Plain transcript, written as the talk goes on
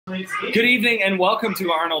Good evening and welcome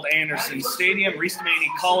to Arnold Anderson Stadium. Reece, Doumani,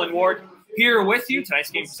 Colin Ward here with you. Tonight's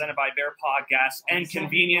game presented by Bear Podcast and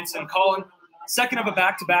Convenience. And Colin, second of a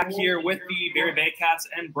back-to-back here with the Barrie Bay Cats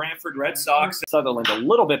and Brantford Red Sox. Sutherland a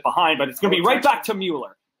little bit behind, but it's going to be right back to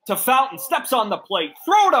Mueller. To Fountain, steps on the plate,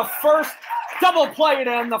 throw to first, double play it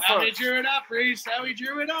in the first. How he drew it up, Reece. How he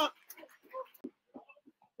drew it up.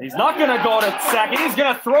 He's not going to go to second. He's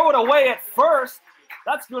going to throw it away at first.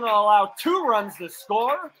 That's going to allow 2 runs to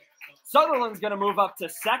score. Sutherland's going to move up to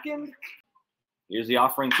second. Here's the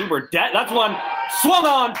offering to Burdett. That's one swung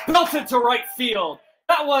on, belted to right field.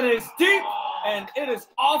 That one is deep, and it is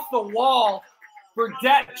off the wall.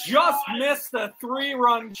 Burdett just missed the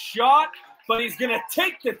 3-run shot, but he's going to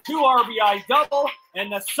take the 2 RBI double,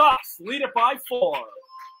 and the Sox lead it by 4.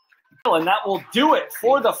 And that will do it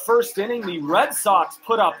for the first inning. The Red Sox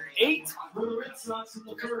put up 8,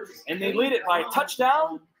 and they lead it by a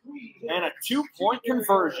touchdown and a 2-point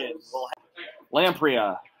conversion.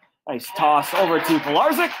 Lamprea, nice toss over to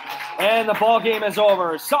Pilarczyk, and the ball game is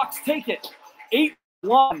over. Sox take it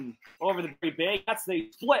 8-1 over the Barrie Bay Cats. They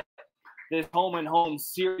split this home-and-home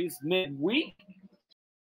series midweek.